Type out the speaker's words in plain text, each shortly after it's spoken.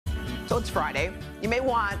So it's Friday. You may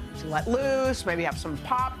want to let loose, maybe have some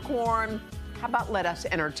popcorn. How about let us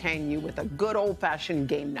entertain you with a good old-fashioned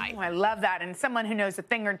game night? Oh, I love that. And someone who knows a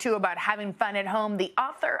thing or two about having fun at home, the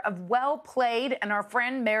author of Well Played, and our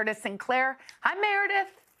friend Meredith Sinclair. Hi,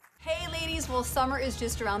 Meredith. Hey ladies, well summer is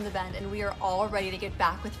just around the bend and we are all ready to get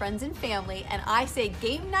back with friends and family, and I say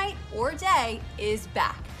game night or day is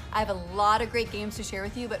back. I have a lot of great games to share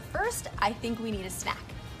with you, but first I think we need a snack.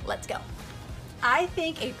 Let's go. I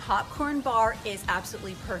think a popcorn bar is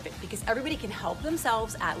absolutely perfect because everybody can help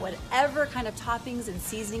themselves at whatever kind of toppings and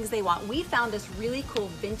seasonings they want. We found this really cool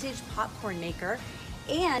vintage popcorn maker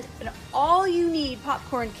and an all-you-need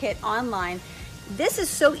popcorn kit online. This is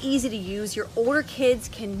so easy to use. Your older kids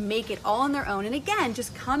can make it all on their own, and again,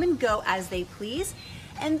 just come and go as they please.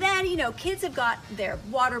 And then, you know, kids have got their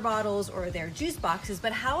water bottles or their juice boxes,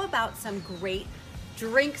 but how about some great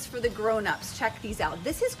drinks for the grown-ups? Check these out.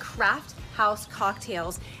 This is Craft House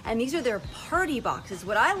Cocktails, and these are their party boxes.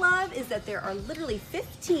 What I love is that there are literally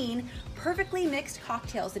 15 perfectly mixed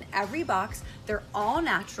cocktails in every box. They're all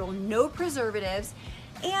natural, no preservatives,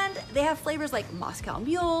 and they have flavors like Moscow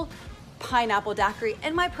Mule, pineapple daiquiri,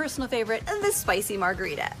 and my personal favorite, the spicy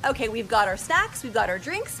margarita. Okay, we've got our snacks, we've got our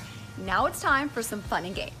drinks. Now it's time for some fun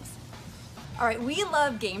and games. All right, we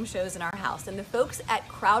love game shows in our house, and the folks at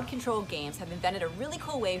Crowd Control Games have invented a really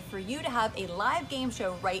cool way for you to have a live game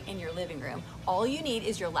show right in your living room. All you need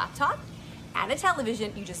is your laptop and a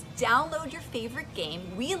television. You just download your favorite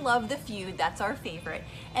game. We love The Feud, that's our favorite.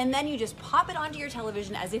 And then you just pop it onto your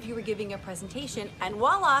television as if you were giving a presentation, and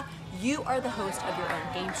voila, you are the host of your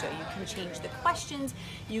own game show. You can change the questions,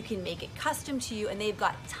 you can make it custom to you, and they've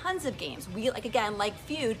got tons of games. We, like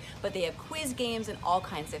Feud, but they have quiz games and all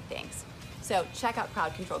kinds of things. So check out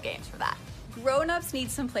Crowd Control Games for that. Grown-ups need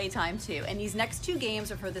some playtime too, and these next two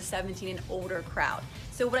games are for the 17 and older crowd.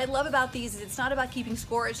 So what I love about these is it's not about keeping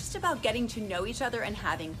score, it's just about getting to know each other and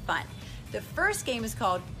having fun. The first game is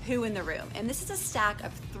called Who in the Room, and this is a stack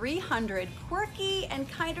of 300 quirky and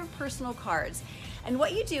kind of personal cards. And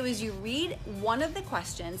what you do is you read one of the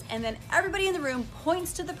questions, and then everybody in the room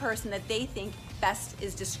points to the person that they think best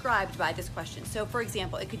is described by this question. So for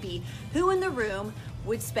example, it could be, who in the room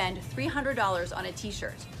would spend $300 on a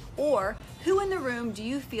t-shirt? Or, who in the room do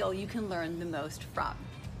you feel you can learn the most from?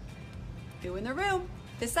 Who in the room?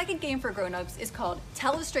 The second game for grown-ups is called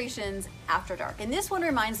Telestrations After Dark. And this one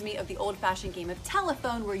reminds me of the old-fashioned game of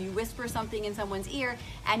telephone where you whisper something in someone's ear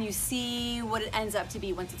and you see what it ends up to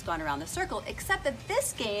be once it's gone around the circle, except that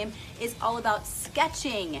this game is all about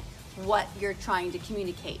sketching what you're trying to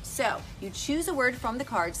communicate. So you choose a word from the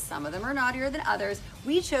cards. Some of them are naughtier than others.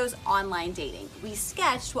 We chose online dating. We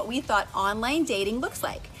sketched what we thought online dating looks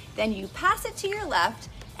like. Then you pass it to your left,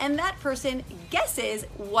 and that person guesses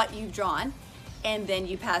what you've drawn. And then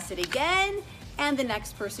you pass it again, and the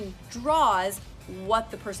next person draws what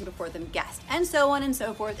the person before them guessed, and so on and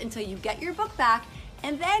so forth until you get your book back,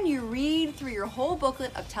 and then you read through your whole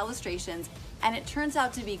booklet of telestrations, and it turns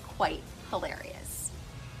out to be quite hilarious.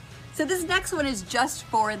 So this next one is just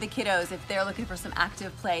for the kiddos if they're looking for some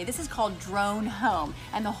active play. This is called Drone Home,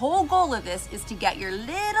 and the whole goal of this is to get your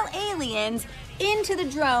little aliens into the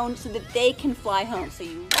drone so that they can fly home. So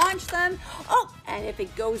you launch them, and if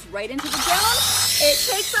it goes right into the drone, it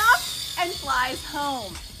takes off and flies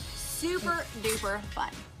home. Super duper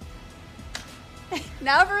fun.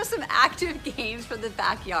 Now for some active games for the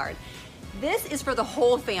backyard. This is for the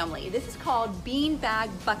whole family. This is called Beanbag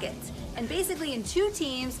Buckets. And basically in two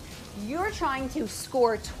teams, you're trying to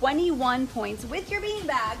score 21 points with your bean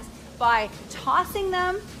bags by tossing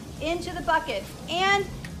them into the bucket. And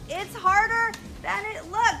it's harder than it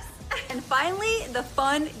looks. And finally, the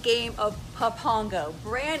fun game of Papongo,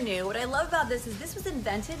 brand new. What I love about this is this was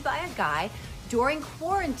invented by a guy during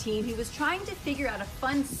quarantine. He was trying to figure out a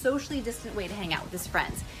fun, socially distant way to hang out with his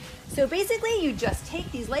friends. So basically, you just take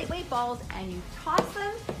these lightweight balls and you toss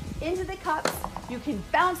them into the cups. You can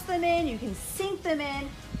bounce them in, you can sink them in.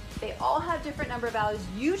 They all have different number values.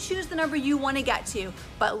 You choose the number you want to get to,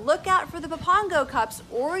 but look out for the Papongo cups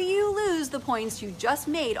or you lose the points you just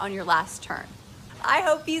made on your last turn. I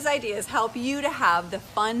hope these ideas help you to have the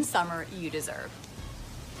fun summer you deserve.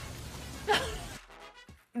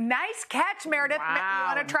 Nice catch, Meredith.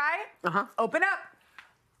 Wow. You want to try? Open up.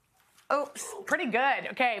 Oh, pretty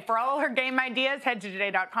good. Okay, for all her game ideas, head to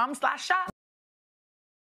today.com/shop.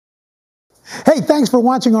 Hey, thanks for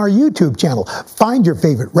watching our YouTube channel. Find your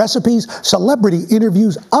favorite recipes, celebrity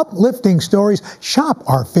interviews, uplifting stories, shop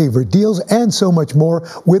our favorite deals, and so much more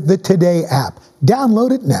with the Today app.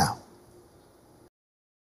 Download it now.